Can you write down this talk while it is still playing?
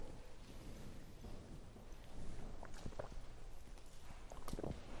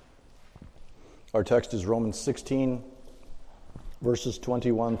Our text is Romans 16, verses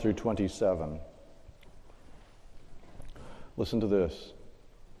 21 through 27. Listen to this.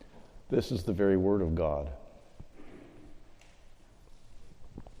 This is the very word of God.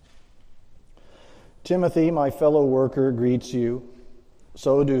 Timothy, my fellow worker, greets you.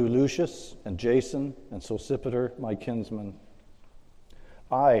 So do Lucius and Jason and Sosipater, my kinsmen.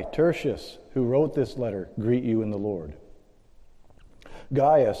 I, Tertius, who wrote this letter, greet you in the Lord.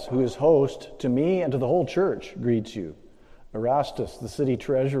 Gaius, who is host to me and to the whole church, greets you. Erastus, the city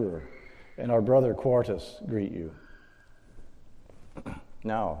treasurer, and our brother Quartus greet you.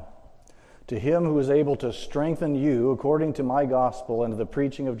 Now, to him who is able to strengthen you according to my gospel and to the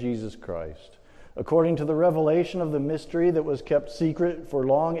preaching of Jesus Christ, according to the revelation of the mystery that was kept secret for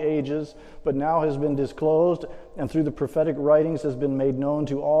long ages, but now has been disclosed, and through the prophetic writings has been made known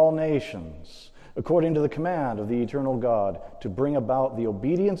to all nations, according to the command of the eternal God, to bring about the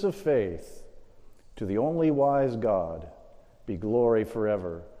obedience of faith to the only wise God, be glory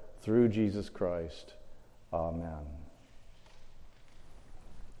forever through Jesus Christ. Amen.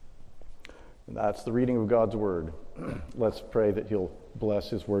 And that's the reading of God's word. Let's pray that he'll bless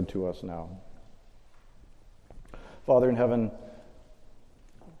his word to us now. Father in heaven,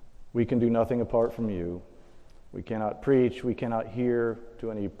 we can do nothing apart from you. We cannot preach, we cannot hear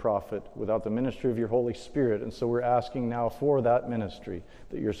to any profit without the ministry of your Holy Spirit. And so we're asking now for that ministry,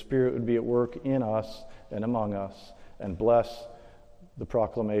 that your Spirit would be at work in us and among us and bless the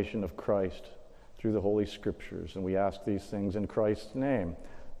proclamation of Christ through the Holy Scriptures. And we ask these things in Christ's name.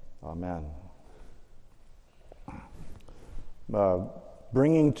 Amen.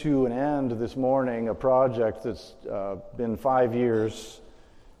 Bringing to an end this morning a project that's been 5 years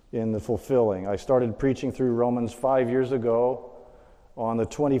in the fulfilling. I started preaching through Romans 5 years ago on the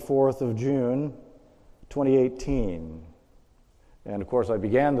 24th of June, 2018. And of course, I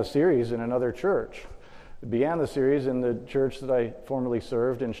began the series in another church. I began the series in the church that I formerly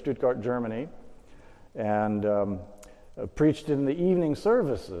served in Stuttgart, Germany, and preached in the evening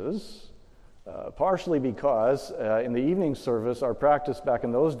services. Partially because in the evening service, our practice back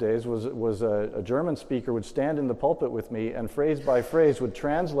in those days was a German speaker would stand in the pulpit with me and phrase by phrase would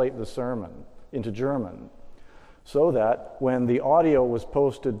translate the sermon into German, so that when the audio was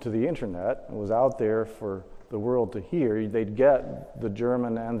posted to the internet and was out there for the world to hear, they'd get the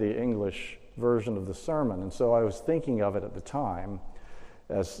German and the English version of the sermon. And so I was thinking of it at the time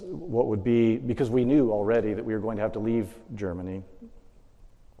as what would be, because we knew already that we were going to have to leave Germany.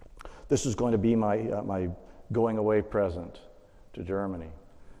 This is going to be my going away present to Germany.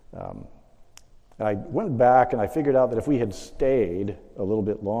 And I went back and I figured out that if we had stayed a little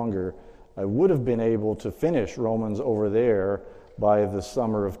bit longer, I would have been able to finish Romans over there by the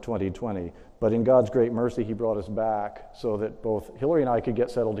summer of 2020. But in God's great mercy, he brought us back so that both Hillary and I could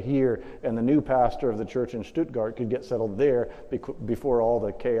get settled here and the new pastor of the church in Stuttgart could get settled there before all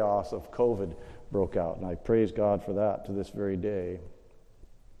the chaos of COVID broke out. And I praise God for that to this very day.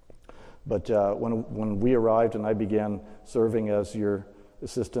 But when we arrived and I began serving as your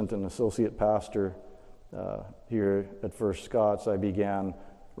assistant and associate pastor here at First Scots, I began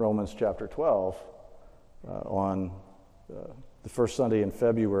Romans chapter 12 on the first Sunday in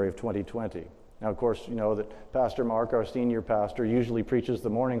February of 2020. Now, of course, you know that Pastor Mark, our senior pastor, usually preaches the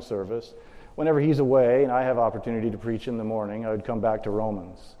morning service. Whenever he's away and I have opportunity to preach in the morning, I would come back to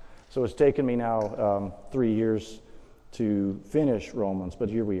Romans. So it's taken me now 3 years to finish Romans, but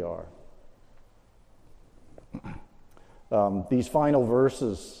here we are. These final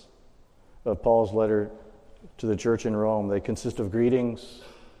verses of Paul's letter to the church in Rome, they consist of greetings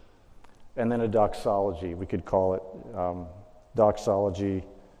and then a doxology, we could call it. Doxology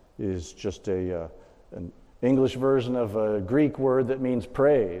is just an English version of a Greek word that means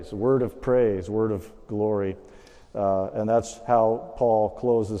praise, word of praise, word of glory. And that's how Paul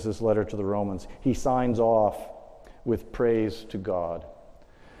closes his letter to the Romans. He signs off with praise to God.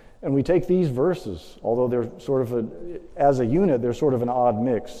 And we take these verses, although they're sort of as a unit, they're sort of an odd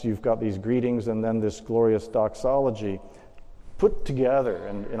mix. You've got these greetings and then this glorious doxology put together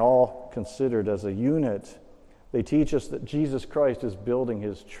and all considered as a unit. They teach us that Jesus Christ is building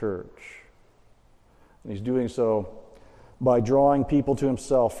his church. And he's doing so by drawing people to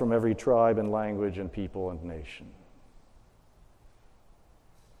himself from every tribe and language and people and nation.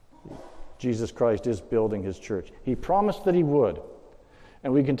 Jesus Christ is building his church. He promised that he would.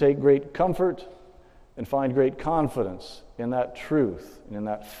 And we can take great comfort and find great confidence in that truth and in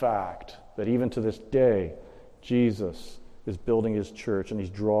that fact that even to this day, Jesus is building his church and he's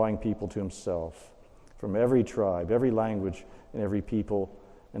drawing people to himself from every tribe, every language, and every people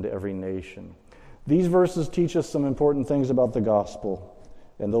and every nation. These verses teach us some important things about the gospel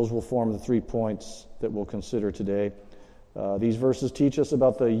And those will form the 3 points that we'll consider today. These verses teach us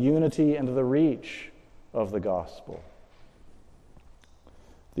about the unity and the reach of the gospel.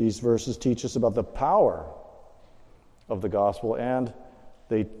 These verses teach us about the power of the gospel, and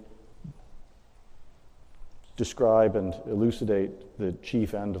they describe and elucidate the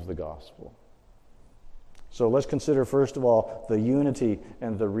chief end of the gospel. So let's consider, first of all, the unity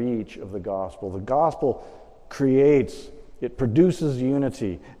and the reach of the gospel. The gospel creates, it produces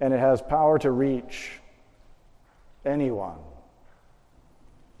unity, and it has power to reach anyone.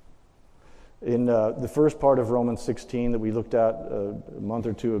 In the first part of Romans 16 that we looked at a month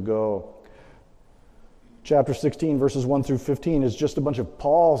or two ago, chapter 16, verses 1 through 15 is just a bunch of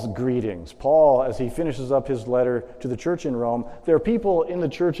Paul's greetings. Paul, as he finishes up his letter to the church in Rome, there are people in the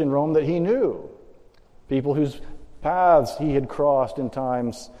church in Rome that he knew, people whose paths he had crossed in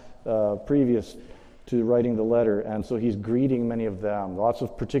times previous to writing the letter, and so he's greeting many of them. Lots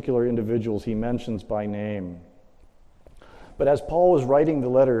of particular individuals he mentions by name. But as Paul was writing the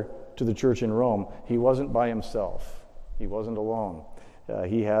letter to the church in Rome, he wasn't by himself. He wasn't alone.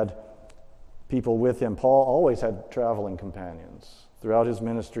 He had people with him. Paul always had traveling companions. Throughout his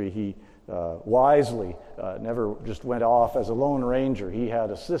ministry, he wisely never just went off as a lone ranger. He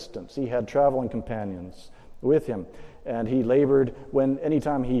had assistants. He had traveling companions with him. And he labored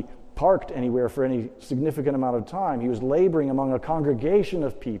anytime he parked anywhere for any significant amount of time, he was laboring among a congregation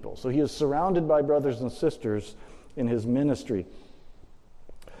of people. So he was surrounded by brothers and sisters in his ministry.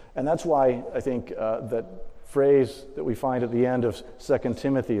 And that's why I think that phrase that we find at the end of 2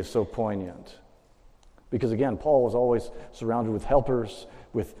 Timothy is so poignant. Because again, Paul was always surrounded with helpers,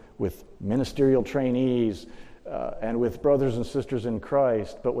 with ministerial trainees, and with brothers and sisters in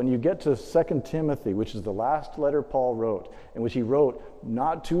Christ. But when you get to 2 Timothy, which is the last letter Paul wrote, and which he wrote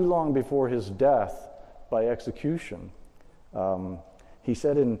not too long before his death by execution, he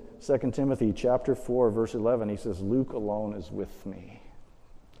said in 2 Timothy chapter 4, verse 11, he says, "Luke alone is with me."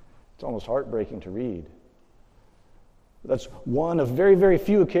 It's almost heartbreaking to read. That's one of very, very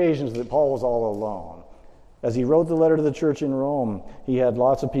few occasions that Paul was all alone. As he wrote the letter to the church in Rome, he had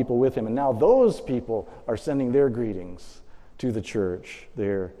lots of people with him, and now those people are sending their greetings to the church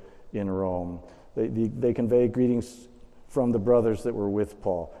there in Rome. They convey greetings from the brothers that were with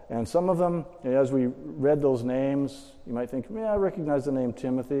Paul. And some of them, as we read those names, you might think, I recognize the name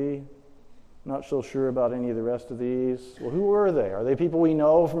Timothy. Not so sure about any of the rest of these. Well, who were they? Are they people we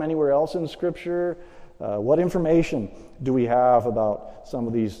know from anywhere else in Scripture? What information do we have about some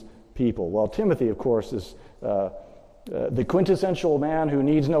of these people? Well, Timothy, of course, is the quintessential man who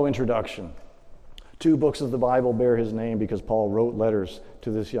needs no introduction. 2 books of the Bible bear his name because Paul wrote letters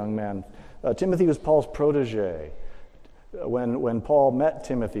to this young man. Timothy was Paul's protege. When Paul met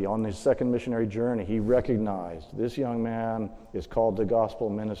Timothy on his second missionary journey, he recognized this young man is called to gospel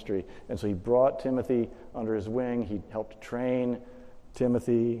ministry. And so he brought Timothy under his wing. He helped train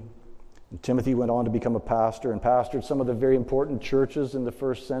Timothy. And Timothy went on to become a pastor and pastored some of the very important churches in the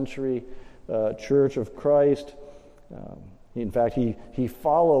first century Church of Christ. In fact, he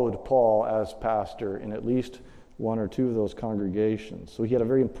followed Paul as pastor in at least 1 or 2 of those congregations. So he had a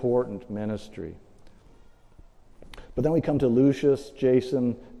very important ministry. But then we come to Lucius,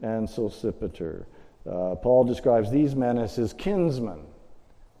 Jason, and Sosipater. Paul describes these men as his kinsmen.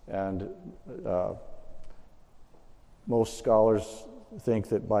 And most scholars think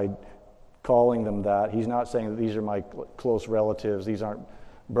that by calling them that, he's not saying that these are my close relatives, these aren't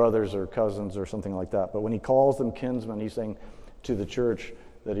brothers or cousins or something like that. But when he calls them kinsmen, he's saying to the church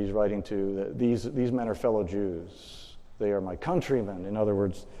that he's writing to that these men are fellow Jews. They are my countrymen, in other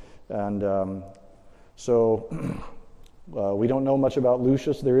words. And so we don't know much about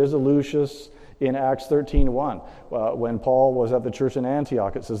Lucius. There is a Lucius in Acts 13:1. When Paul was at the church in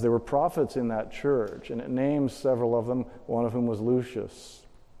Antioch, it says there were prophets in that church, and it names several of them, one of whom was Lucius.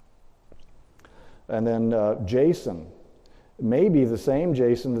 And then Jason, maybe the same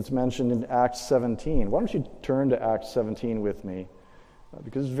Jason that's mentioned in Acts 17. Why don't you turn to Acts 17 with me?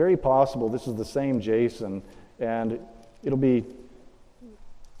 Because it's very possible this is the same Jason, and it'll be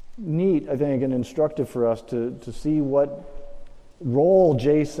neat, I think, and instructive for us to see what role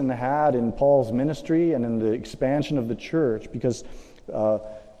Jason had in Paul's ministry and in the expansion of the church, because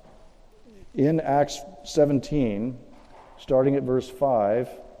in Acts 17, starting at verse 5,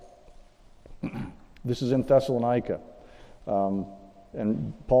 this is in Thessalonica,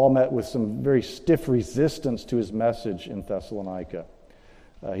 and Paul met with some very stiff resistance to his message in Thessalonica.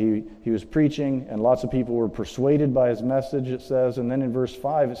 He was preaching, and lots of people were persuaded by his message, it says. And then in verse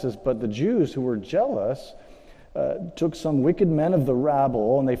 5, it says, "But the Jews who were jealous took some wicked men of the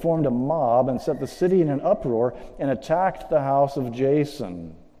rabble, and they formed a mob and set the city in an uproar and attacked the house of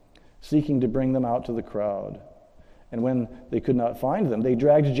Jason, seeking to bring them out to the crowd. And when they could not find them, they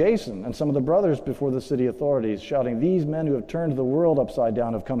dragged Jason and some of the brothers before the city authorities, shouting, "These men who have turned the world upside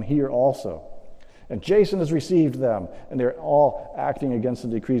down have come here also." And Jason has received them, and they're all acting against the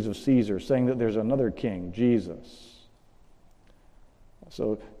decrees of Caesar, saying that there's another king, Jesus.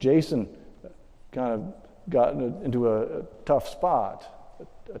 So Jason kind of got into a tough spot,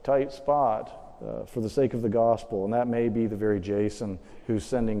 a tight spot for the sake of the gospel, and that may be the very Jason who's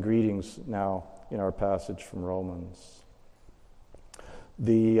sending greetings now in our passage from Romans.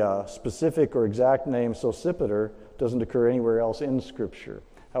 The specific or exact name Sosipater doesn't occur anywhere else in Scripture.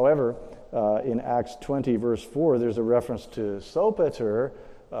 However, in Acts 20, verse 4, there's a reference to Sopater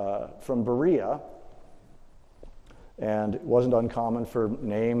from Berea, and it wasn't uncommon for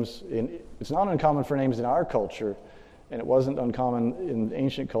names it's not uncommon for names in our culture, and it wasn't uncommon in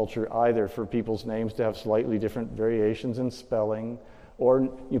ancient culture either for people's names to have slightly different variations in spelling. Or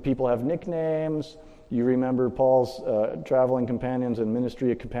people have nicknames. You remember Paul's traveling companions and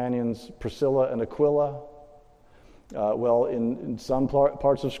ministry companions, Priscilla and Aquila. Well, in some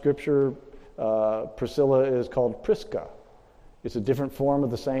parts of Scripture, Priscilla is called Prisca. It's a different form of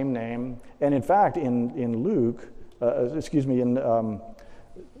the same name. And in fact, in Luke,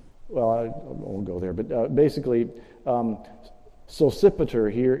 well, I won't go there, but basically,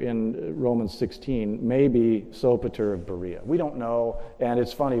 Sosipater here in Romans 16 may be Sopater of Berea. We don't know, and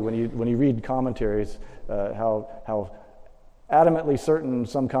it's funny when you read commentaries how adamantly certain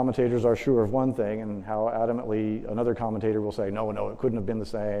some commentators are sure of one thing, and how adamantly another commentator will say, no, it couldn't have been the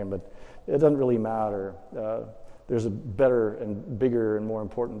same, but it doesn't really matter. There's a better and bigger and more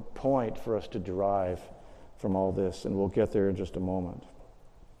important point for us to derive from all this, and we'll get there in just a moment.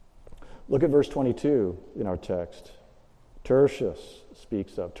 Look at verse 22 in our text. Tertius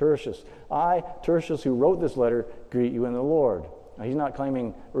speaks of. Tertius, I, Tertius, who wrote this letter, greet you in the Lord. Now, he's not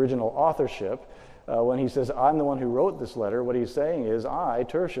claiming original authorship. When he says, I'm the one who wrote this letter, what he's saying is, I,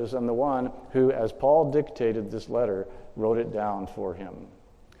 Tertius, am the one who, as Paul dictated this letter, wrote it down for him.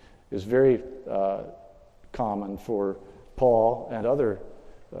 It's very common for Paul and other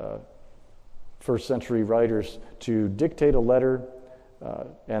first century writers to dictate a letter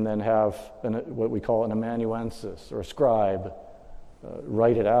and then have what we call an amanuensis or a scribe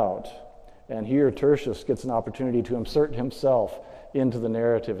write it out. And here Tertius gets an opportunity to insert himself into the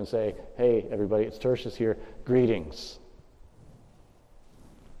narrative and say, hey, everybody, it's Tertius here. Greetings.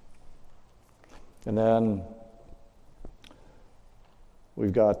 And then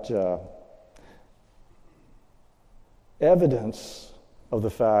we've got evidence of the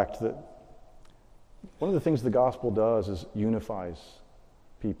fact that one of the things the gospel does is unifies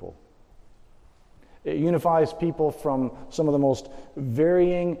people. It unifies people from some of the most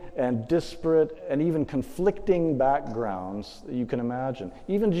varying and disparate and even conflicting backgrounds that you can imagine.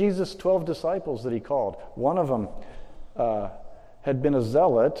 Even Jesus' 12 disciples that he called, one of them had been a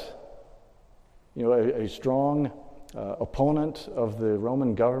zealot, a strong opponent of the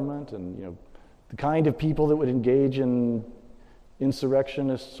Roman government, and the kind of people that would engage in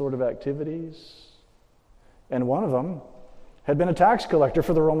insurrectionist sort of activities. And one of them had been a tax collector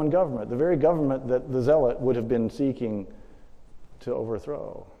for the Roman government, the very government that the zealot would have been seeking to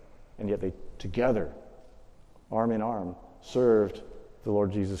overthrow. And yet they together, arm in arm, served the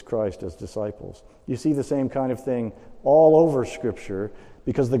Lord Jesus Christ as disciples. You see the same kind of thing all over Scripture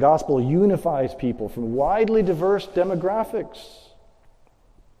because the gospel unifies people from widely diverse demographics.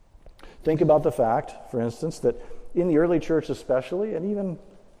 Think about the fact, for instance, that in the early church especially, and even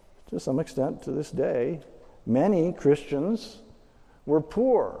to some extent to this day, many Christians were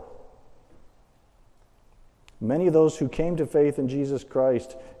poor. Many of those who came to faith in Jesus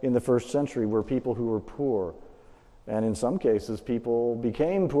Christ in the first century were people who were poor. And in some cases, people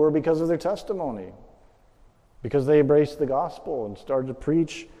became poor because of their testimony, because they embraced the gospel and started to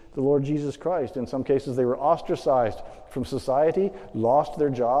preach the Lord Jesus Christ. In some cases, they were ostracized from society, lost their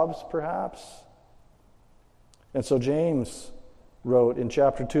jobs perhaps. And so James wrote in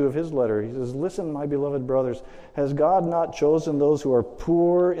chapter 2 of his letter, he says, listen, my beloved brothers, has God not chosen those who are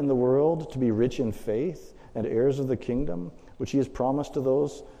poor in the world to be rich in faith and heirs of the kingdom, which he has promised to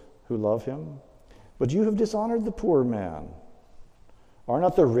those who love him? But you have dishonored the poor man. Are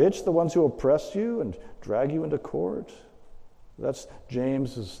not the rich the ones who oppress you and drag you into court? That's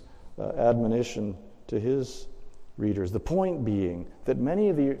James's admonition to his readers. The point being that many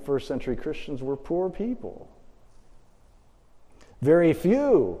of the first century Christians were poor people. Very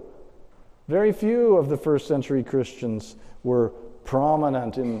few of the first century Christians were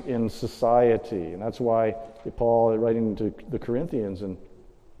prominent in society. And that's why Paul, writing to the Corinthians in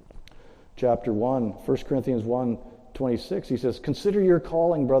chapter 1, 1 Corinthians 1:26, he says, "Consider your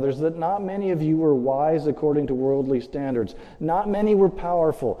calling, brothers, that not many of you were wise according to worldly standards. Not many were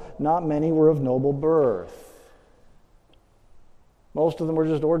powerful. Not many were of noble birth." Most of them were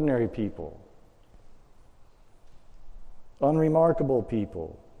just ordinary people, unremarkable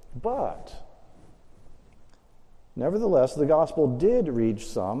people. But nevertheless, the gospel did reach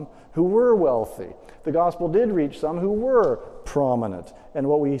some who were wealthy. The gospel did reach some who were prominent. And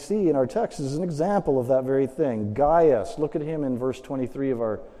what we see in our text is an example of that very thing. Gaius, look at him in verse 23 of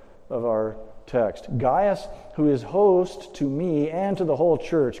our text. Gaius, who is host to me and to the whole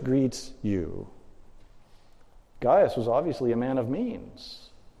church, greets you. Gaius was obviously a man of means.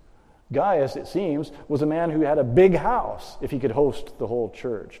 Gaius, it seems, was a man who had a big house if he could host the whole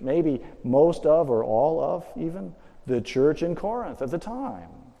church. Maybe most of, or all of, even, the church in Corinth at the time.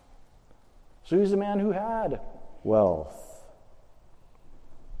 So he was a man who had wealth.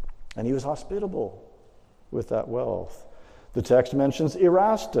 And he was hospitable with that wealth. The text mentions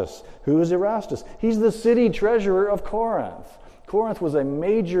Erastus. Who is Erastus? He's the city treasurer of Corinth. Corinth was a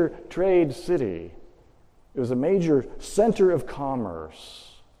major trade city. It was a major center of commerce.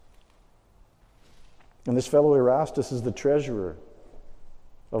 And this fellow Erastus is the treasurer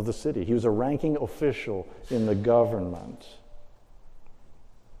of the city. He was a ranking official in the government.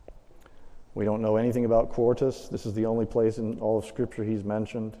 We don't know anything about Quartus. This is the only place in all of Scripture he's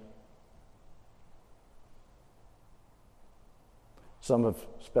mentioned. Some have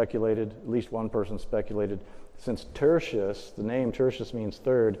speculated, at least one person speculated, since Tertius, the name Tertius means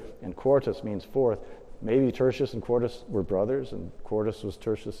third, and Quartus means fourth, maybe Tertius and Quartus were brothers, and Quartus was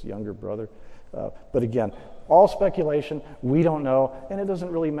Tertius' younger brother. But again, all speculation, we don't know, and it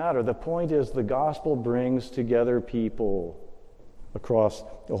doesn't really matter. The point is the gospel brings together people across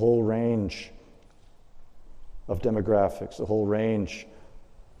a whole range of demographics, a whole range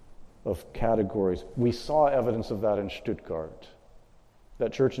of categories. We saw evidence of that in Stuttgart.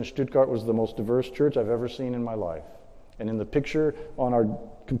 That church in Stuttgart was the most diverse church I've ever seen in my life. And in the picture on our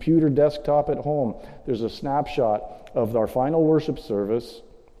computer desktop at home, there's a snapshot of our final worship service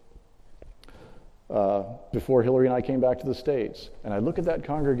before Hillary and I came back to the States. And I look at that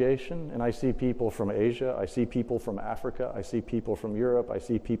congregation and I see people from Asia, I see people from Africa, I see people from Europe, I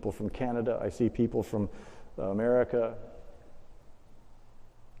see people from Canada, I see people from America,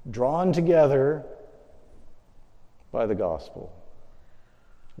 drawn together by the gospel.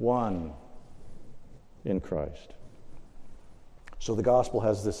 One in Christ. So the gospel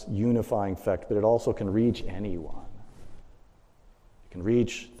has this unifying effect, but it also can reach anyone. It can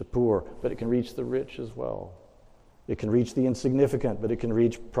reach the poor, but it can reach the rich as well. It can reach the insignificant, but it can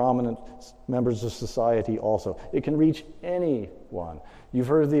reach prominent members of society also. It can reach anyone. You've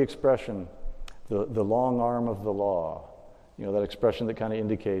heard the expression, the long arm of the law. You know, that expression that kind of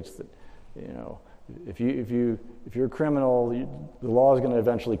indicates that, you know, if you're a criminal, the law is going to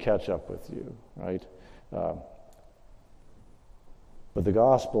eventually catch up with you, right? But the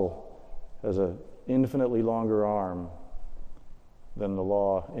gospel has an infinitely longer arm than the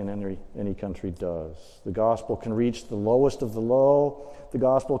law in any country does. The gospel can reach the lowest of the low. The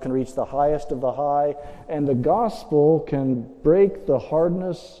gospel can reach the highest of the high. And the gospel can break the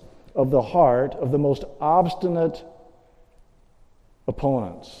hardness of the heart of the most obstinate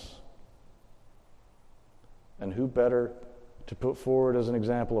opponents. And who better to put forward as an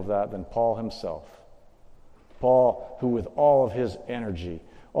example of that than Paul himself? Paul, who with all of his energy,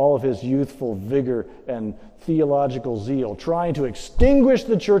 all of his youthful vigor and theological zeal, trying to extinguish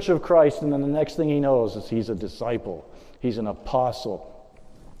the church of Christ, and then the next thing he knows is he's a disciple, he's an apostle,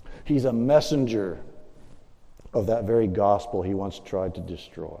 he's a messenger of that very gospel he once tried to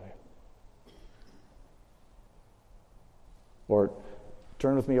destroy. Or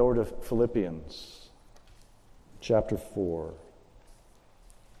turn with me over to Philippians chapter 4.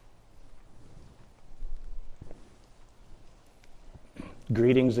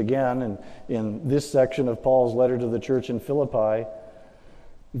 Greetings again, in this section of Paul's letter to the church in Philippi.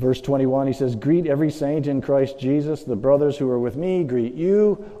 Verse 21, he says, "Greet every saint in Christ Jesus. The brothers who are with me greet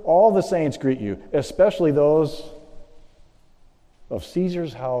you. All the saints greet you, especially those of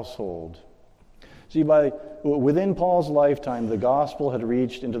Caesar's household." See, within Paul's lifetime, the gospel had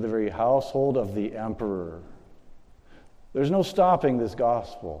reached into the very household of the emperor. There's no stopping this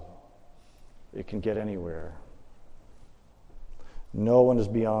gospel. It can get anywhere. No one is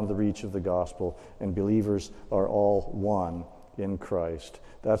beyond the reach of the gospel, and believers are all one in Christ.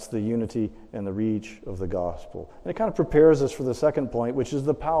 That's the unity and the reach of the gospel. And it kind of prepares us for the second point, which is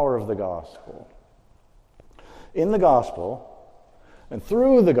the power of the gospel. In the gospel, And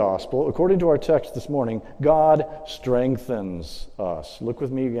through the gospel, according to our text this morning, God strengthens us. Look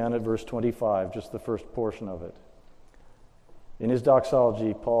with me again at verse 25, just the first portion of it. In his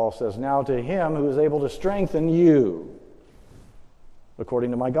doxology, Paul says, "Now to him who is able to strengthen you,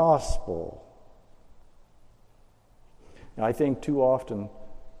 according to my gospel." Now, I think too often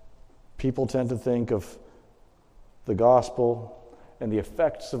people tend to think of the gospel and the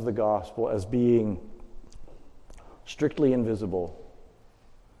effects of the gospel as being strictly invisible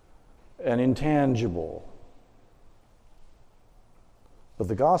and intangible. But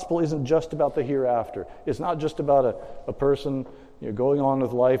the gospel isn't just about the hereafter. It's not just about a person going on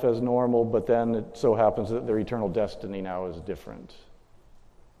with life as normal, but then it so happens that their eternal destiny now is different.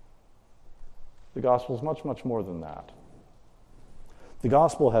 The gospel is much, much more than that. The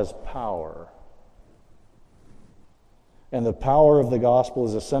gospel has power. And the power of the gospel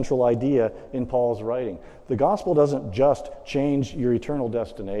is a central idea in Paul's writing. The gospel doesn't just change your eternal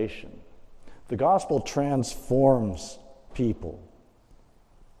destination. The gospel transforms people.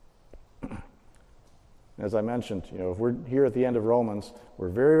 As I mentioned, if we're here at the end of Romans, we're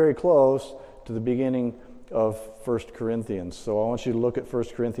very, very close to the beginning of 1 Corinthians. So I want you to look at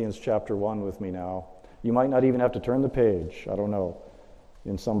 1 Corinthians chapter 1 with me now. You might not even have to turn the page, I don't know,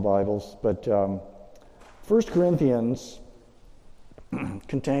 in some Bibles. But 1 Corinthians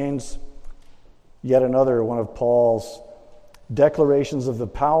contains yet another one of Paul's declarations of the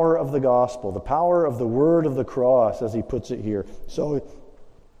power of the gospel, the power of the word of the cross, as he puts it here. So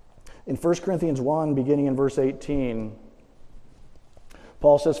in 1 Corinthians 1, beginning in verse 18,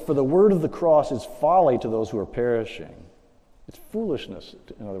 Paul says, "For the word of the cross is folly to those who are perishing." It's foolishness,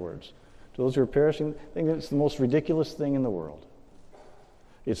 in other words. To those who are perishing, I think it's the most ridiculous thing in the world.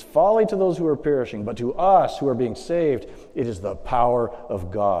 It's folly to those who are perishing, but to us who are being saved, it is the power of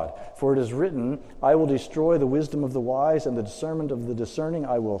God. For it is written, "I will destroy the wisdom of the wise, and the discernment of the discerning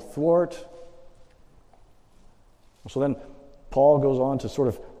I will thwart." So then Paul goes on to sort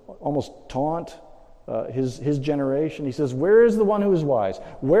of almost taunt his generation. He says, "Where is the one who is wise?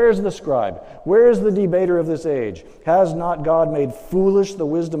 Where is the scribe? Where is the debater of this age? Has not God made foolish the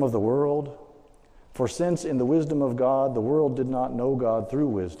wisdom of the world? For since in the wisdom of God the world did not know God through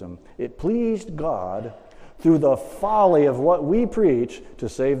wisdom, it pleased God through the folly of what we preach to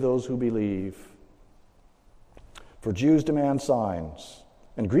save those who believe. For Jews demand signs,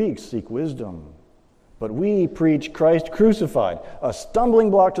 and Greeks seek wisdom. But we preach Christ crucified, a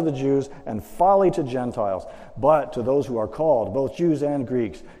stumbling block to the Jews and folly to Gentiles. But to those who are called, both Jews and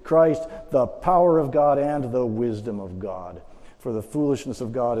Greeks, Christ, the power of God and the wisdom of God. For the foolishness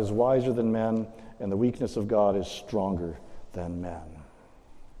of God is wiser than men, and the weakness of God is stronger than men."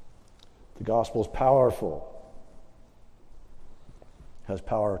 The gospel is powerful. It has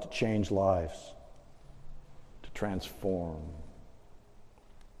power to change lives, to transform.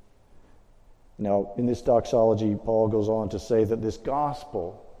 Now, in this doxology, Paul goes on to say that this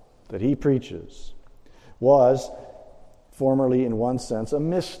gospel that he preaches was formerly, in one sense, a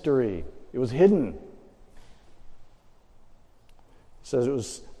mystery. It was hidden. It says it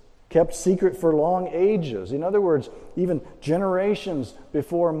was kept secret for long ages. In other words, even generations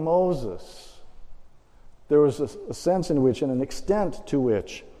before Moses, there was a sense in which, and an extent to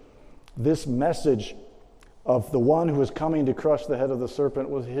which, this message of the one who was coming to crush the head of the serpent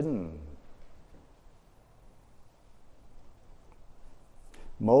was hidden.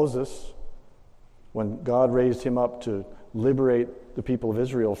 Moses, when God raised him up to liberate the people of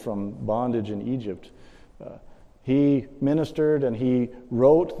Israel from bondage in Egypt, he ministered and he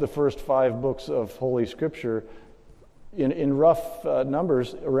wrote the first 5 books of Holy Scripture in rough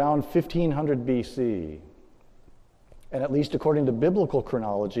numbers around 1500 BC. And at least according to biblical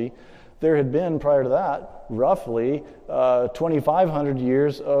chronology, there had been, prior to that, roughly 2,500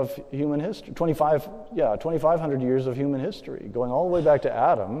 years of human history. 2,500 years of human history, going all the way back to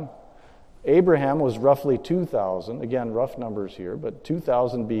Adam. Abraham was roughly 2,000, again, rough numbers here, but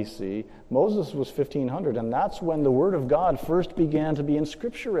 2,000 BC. Moses was 1,500, and that's when the Word of God first began to be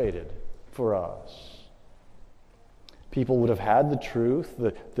inscripturated for us. People would have had the truth.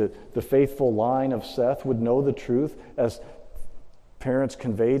 The faithful line of Seth would know the truth as parents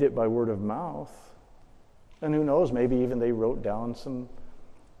conveyed it by word of mouth. And who knows, maybe even they wrote down some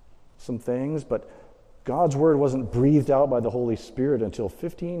things, but God's word wasn't breathed out by the Holy Spirit until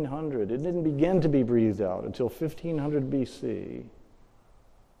 1500. It didn't begin to be breathed out until 1500 BC.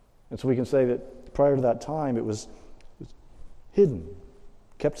 And so we can say that prior to that time, it was hidden,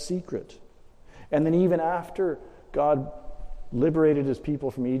 kept secret. And then even after God liberated his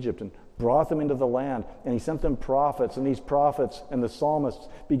people from Egypt and brought them into the land, and he sent them prophets, and these prophets and the psalmists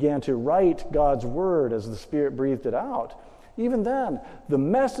began to write God's word as the Spirit breathed it out. Even then, the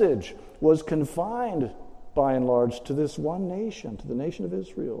message was confined by and large to this one nation, to the nation of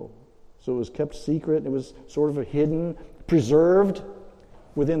Israel. So it was kept secret, and it was sort of hidden, preserved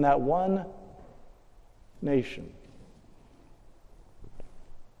within that one nation.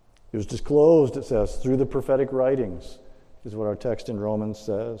 It was disclosed, it says, through the prophetic writings, is what our text in Romans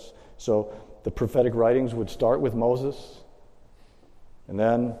says. So the prophetic writings would start with Moses, and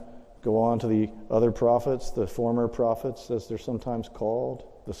then go on to the other prophets, the former prophets, as they're sometimes called,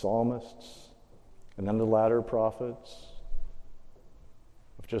 the psalmists, and then the latter prophets.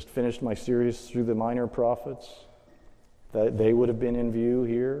 I've just finished my series through the minor prophets. That they would have been in view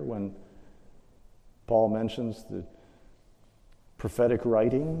here when Paul mentions the prophetic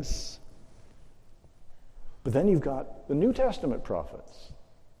writings. But then you've got the New Testament prophets,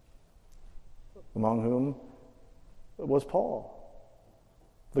 among whom was Paul,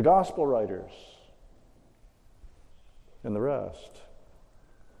 the gospel writers, and the rest.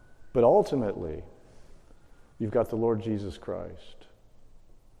 But ultimately, you've got the Lord Jesus Christ,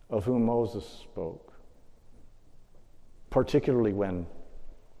 of whom Moses spoke. Particularly when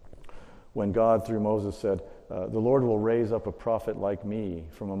God, through Moses, said, the Lord will raise up a prophet like me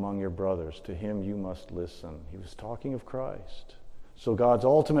from among your brothers. To him you must listen. He was talking of Christ. So God's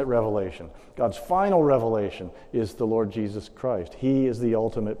ultimate revelation, God's final revelation, is the Lord Jesus Christ. He is the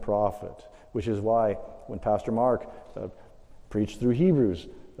ultimate prophet, which is why when Pastor Mark preached through Hebrews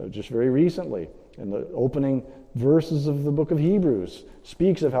just very recently, in the opening verses of the book of Hebrews,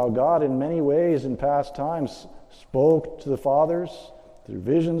 speaks of how God in many ways in past times spoke to the fathers through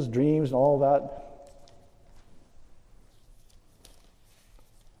visions, dreams, and all that.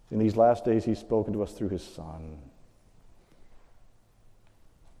 In these last days, he's spoken to us through his Son.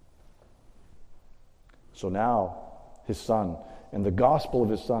 So now, his Son and the gospel of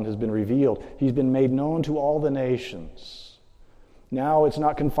his Son has been revealed. He's been made known to all the nations. Now it's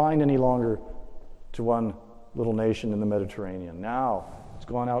not confined any longer to one little nation in the Mediterranean. Now it's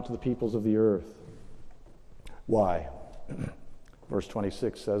gone out to the peoples of the earth. Why? Verse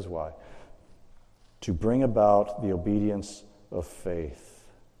 26 says why. To bring about the obedience of faith.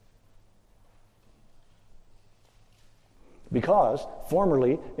 Because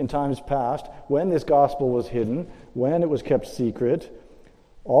formerly, in times past, when this gospel was hidden, when it was kept secret,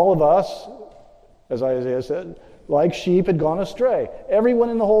 all of us, as Isaiah said, like sheep had gone astray. Everyone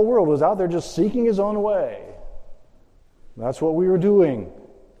in the whole world was out there just seeking his own way. That's what we were doing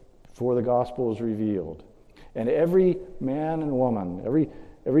before the gospel was revealed. And every man and woman,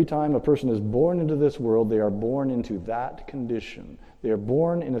 every time a person is born into this world, they are born into that condition. They are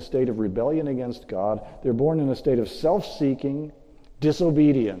born in a state of rebellion against God. They're born in a state of self-seeking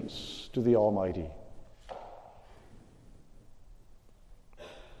disobedience to the Almighty.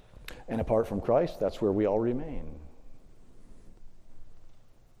 And apart from Christ, that's where we all remain.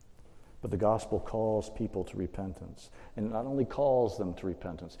 But the gospel calls people to repentance. And it not only calls them to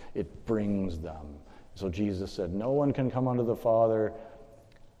repentance, it brings them. So Jesus said, no one can come unto the Father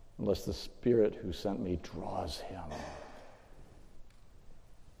unless the Spirit who sent me draws him.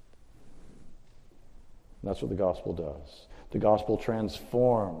 And that's what the gospel does. The gospel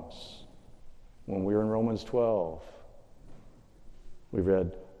transforms. When we were in Romans 12, we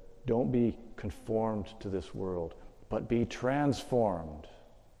read, don't be conformed to this world, but be transformed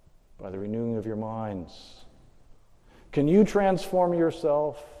by the renewing of your minds. Can you transform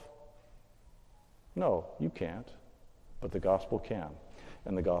yourself? No, you can't. But the gospel can,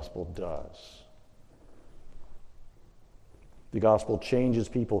 and the gospel does. The gospel changes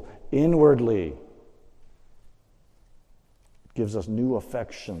people inwardly. Gives us new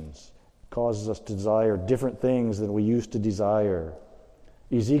affections, causes us to desire different things than we used to desire.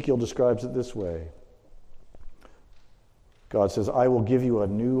 Ezekiel describes it this way. God says, I will give you a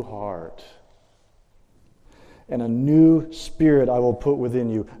new heart, and a new spirit I will put within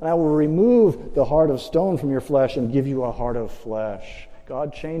you, and I will remove the heart of stone from your flesh and give you a heart of flesh.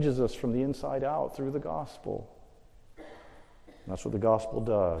 God changes us from the inside out through the gospel. And that's what the gospel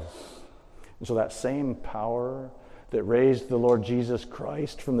does. And so that same power that raised the Lord Jesus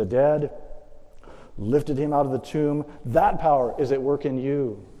Christ from the dead, lifted him out of the tomb, that power is at work in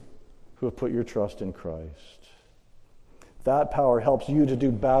you who have put your trust in Christ. That power helps you to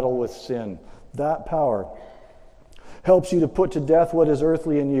do battle with sin. That power helps you to put to death what is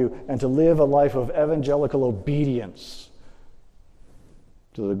earthly in you and to live a life of evangelical obedience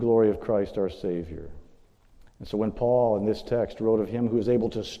to the glory of Christ our Savior. And so when Paul in this text wrote of him who is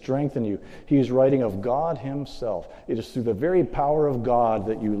able to strengthen you, he is writing of God himself. It is through the very power of God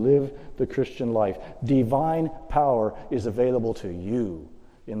that you live the Christian life. Divine power is available to you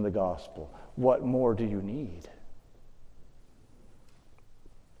in the gospel. What more do you need?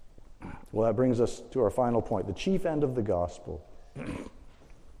 Well, that brings us to our final point, the chief end of the gospel.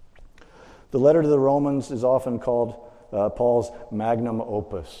 The letter to the Romans is often called Paul's magnum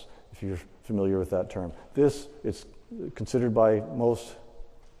opus, if you're familiar with that term. This is considered by most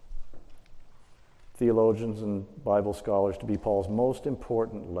theologians and Bible scholars to be Paul's most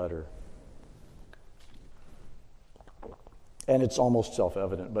important letter. And it's almost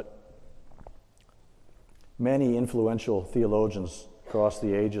self-evident, but many influential theologians across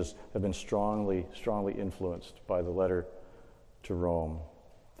the ages have been strongly influenced by the letter to Rome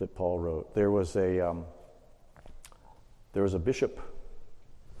that Paul wrote. There was a bishop,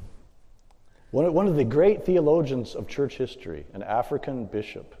 one of the great theologians of church history, an African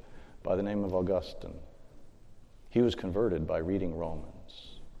bishop by the name of Augustine. He was converted by reading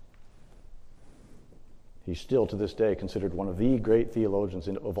Romans. He's still to this day considered one of the great theologians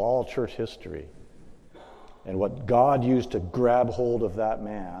of all church history. And what God used to grab hold of that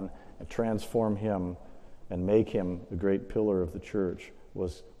man and transform him and make him a great pillar of the church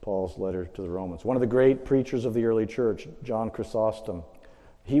was Paul's letter to the Romans. One of the great preachers of the early church, John Chrysostom,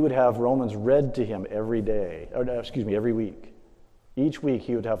 he would have Romans read to him every week. Each week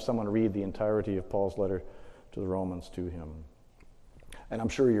he would have someone read the entirety of Paul's letter to the Romans to him. And I'm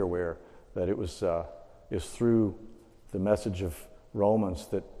sure you're aware that it was through the message of Romans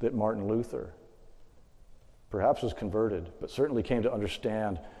that Martin Luther perhaps was converted, but certainly came to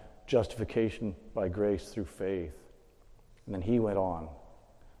understand justification by grace through faith. And then he went on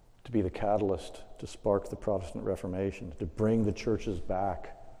to be the catalyst to spark the Protestant Reformation, to bring the churches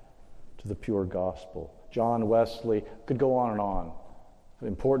back to the pure gospel. John Wesley, could go on,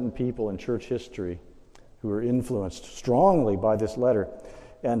 important people in church history who were influenced strongly by this letter.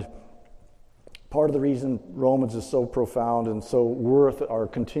 And part of the reason Romans is so profound and so worth our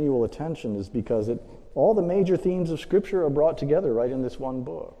continual attention is because all the major themes of Scripture are brought together right in this one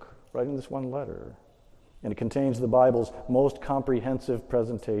book, right in this one letter. And it contains the Bible's most comprehensive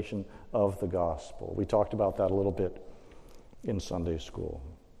presentation of the gospel. We talked about that a little bit in Sunday school.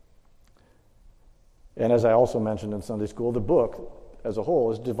 And as I also mentioned in Sunday school, the book as a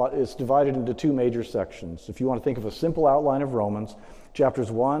whole is divided into two major sections. If you want to think of a simple outline of Romans,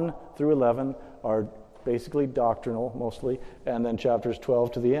 chapters 1 through 11 are basically doctrinal mostly, and then chapters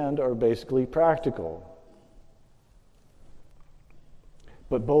 12 to the end are basically practical.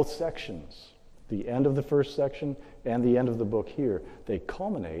 But both sections, the end of the first section and the end of the book here, they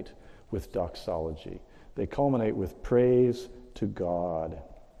culminate with doxology. They culminate with praise to God.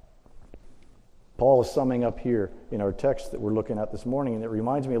 Paul is summing up here in our text that we're looking at this morning, and it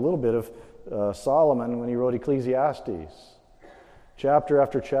reminds me a little bit of Solomon when he wrote Ecclesiastes. Chapter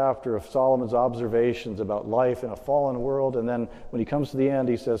after chapter of Solomon's observations about life in a fallen world, and then when he comes to the end,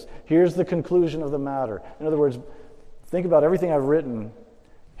 he says, here's the conclusion of the matter. In other words, think about everything I've written,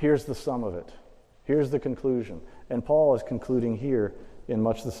 here's the sum of it. Here's the conclusion. And Paul is concluding here in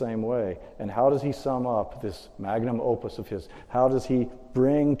much the same way. And how does he sum up this magnum opus of his? How does he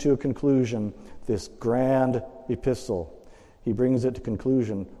bring to a conclusion this grand epistle? He brings it to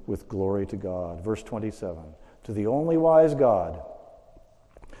conclusion with glory to God. Verse 27, to the only wise God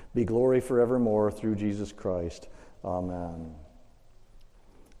be glory forevermore through Jesus Christ. Amen.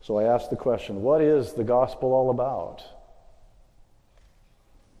 So I ask the question, what is the gospel all about?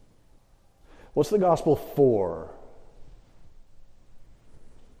 What's the gospel for?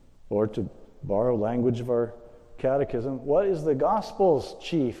 Or to borrow language of our catechism, what is the gospel's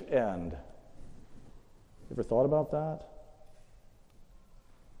chief end? Ever thought about that?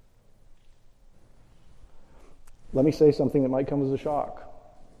 Let me say something that might come as a shock.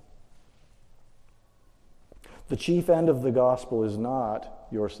 The chief end of the gospel is not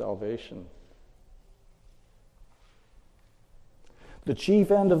your salvation. The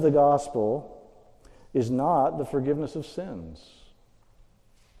chief end of the gospel is not the forgiveness of sins.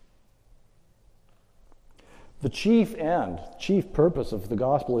 The chief end, chief purpose of the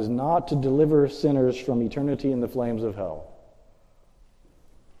gospel is not to deliver sinners from eternity in the flames of hell.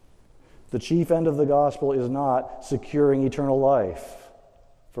 The chief end of the gospel is not securing eternal life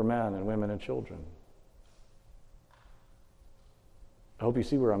for men and women and children. I hope you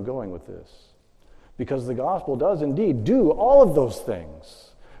see where I'm going with this. Because the gospel does indeed do all of those things.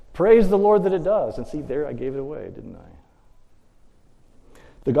 Praise the Lord that it does. And see, there I gave it away, didn't I?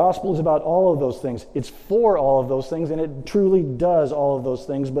 The gospel is about all of those things. It's for all of those things, and it truly does all of those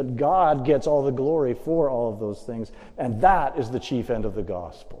things, but God gets all the glory for all of those things, and that is the chief end of the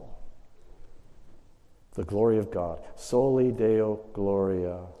gospel. The glory of God. Soli Deo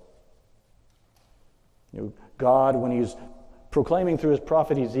Gloria. God, when he's proclaiming through his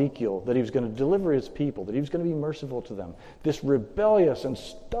prophet Ezekiel that he was going to deliver his people, that he was going to be merciful to them. This rebellious and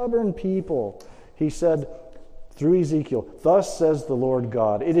stubborn people, he said through Ezekiel, "Thus says the Lord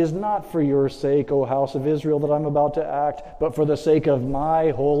God, it is not for your sake, O house of Israel, that I'm about to act, but for the sake of my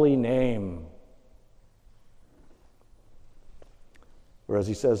holy name." Or as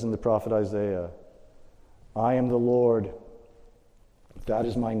he says in the prophet Isaiah, "I am the Lord, that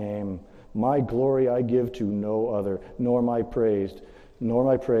is my name. My glory I give to no other, nor my praise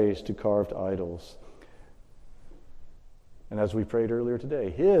to carved idols." And as we prayed earlier today,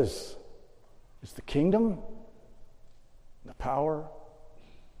 his is the kingdom, the power,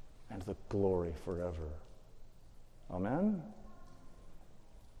 and the glory forever. Amen?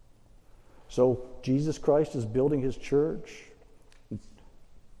 So Jesus Christ is building his church.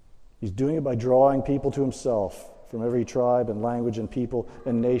 He's doing it by drawing people to himself from every tribe and language and people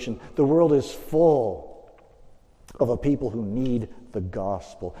and nation. The world is full of a people who need the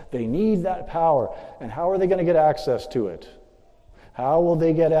gospel. They need that power. And how are they going to get access to it? How will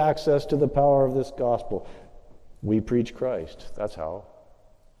they get access to the power of this gospel? We preach Christ. That's how.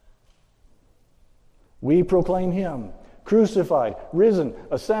 We proclaim him, crucified, risen,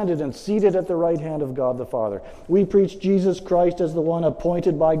 ascended, and seated at the right hand of God the Father. We preach Jesus Christ as the one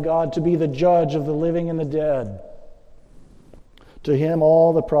appointed by God to be the judge of the living and the dead. To him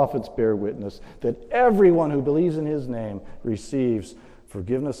all the prophets bear witness that everyone who believes in his name receives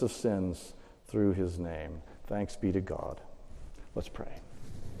forgiveness of sins through his name. Thanks be to God. Let's pray.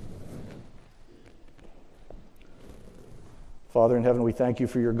 Father in heaven, we thank you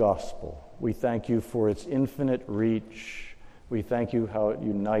for your gospel. We thank you for its infinite reach. We thank you how it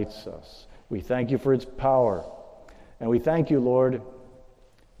unites us. We thank you for its power. And we thank you, Lord,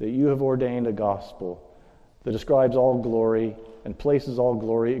 that you have ordained a gospel that describes all glory and places all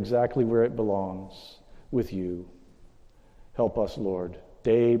glory exactly where it belongs, with you. Help us, Lord,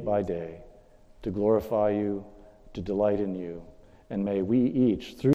 day by day to glorify you, to delight in you. And may we each, through